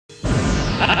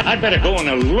I better go and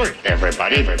alert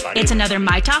everybody. It's another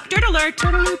My Talk Dirt Alert.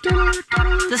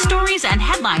 The stories and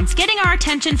headlines getting our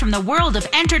attention from the world of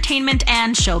entertainment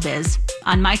and showbiz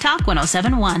on My Talk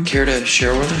 107.1. Care to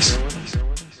share with us?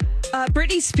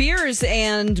 Britney Spears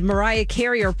and Mariah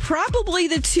Carey are probably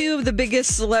the two of the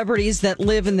biggest celebrities that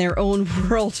live in their own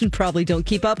world and probably don't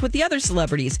keep up with the other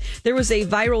celebrities. There was a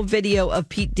viral video of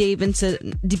Pete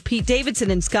Davidson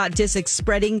and Scott Disick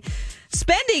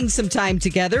spending some time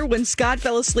together when Scott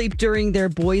fell asleep during their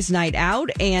boys' night out,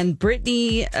 and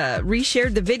Britney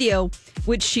reshared the video,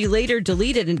 which she later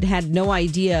deleted and had no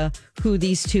idea who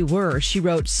these two were. She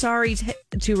wrote, "Sorry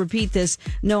to repeat this,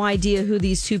 no idea who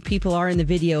these two people are in the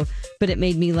video, but it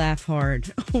made me laugh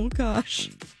hard." Oh, gosh.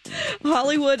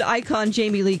 Hollywood icon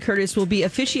Jamie Lee Curtis will be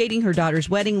officiating her daughter's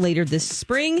wedding later this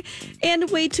spring, and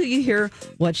wait till you hear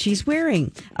what she's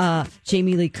wearing.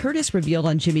 Jamie Lee Curtis revealed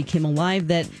on Jimmy Kimmel Live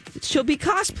that she'll be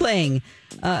cosplaying,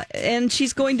 and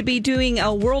she's going to be doing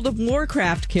a World of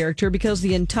Warcraft character because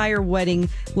the entire wedding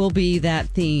will be that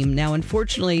theme. Now,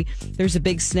 unfortunately, there's a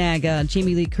big snag.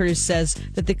 Jamie Lee Curtis says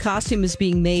that the costume is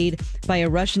being made by a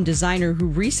Russian designer who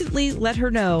recently let her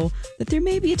know that there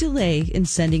may be a delay in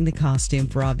sending the costume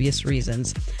for obvious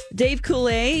reasons. Dave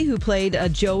Coulier, who played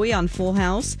Joey on Full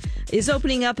House, is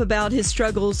opening up about his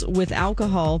struggles with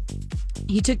alcohol.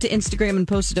 He took to Instagram and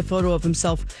posted a photo of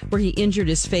himself where he injured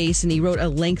his face, and he wrote a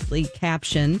lengthy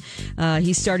caption.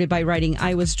 He started by writing,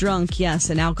 "I was drunk, yes,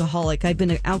 an alcoholic. I've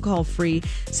been alcohol-free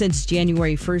since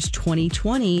January 1st,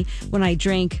 2020. When I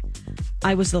drank,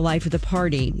 I was the life of the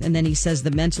party." And then he says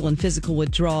the mental and physical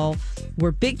withdrawal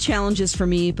were big challenges for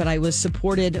me, but I was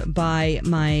supported by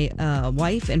my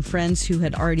wife and friends who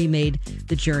had already made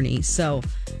the journey. So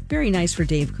very nice for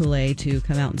Dave Coulier to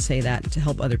come out and say that to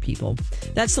help other people.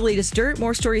 That's the latest dirt.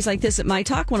 More stories like this at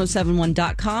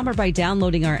mytalk1071.com or by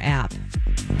downloading our app.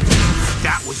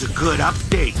 That was a good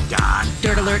update, Don.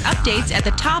 Dirt Alert updates at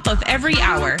the top of every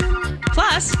hour.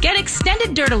 Plus, get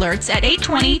extended Dirt Alerts at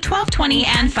 8:20, 12:20,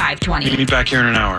 and 5:20. Meet me back here in an hour.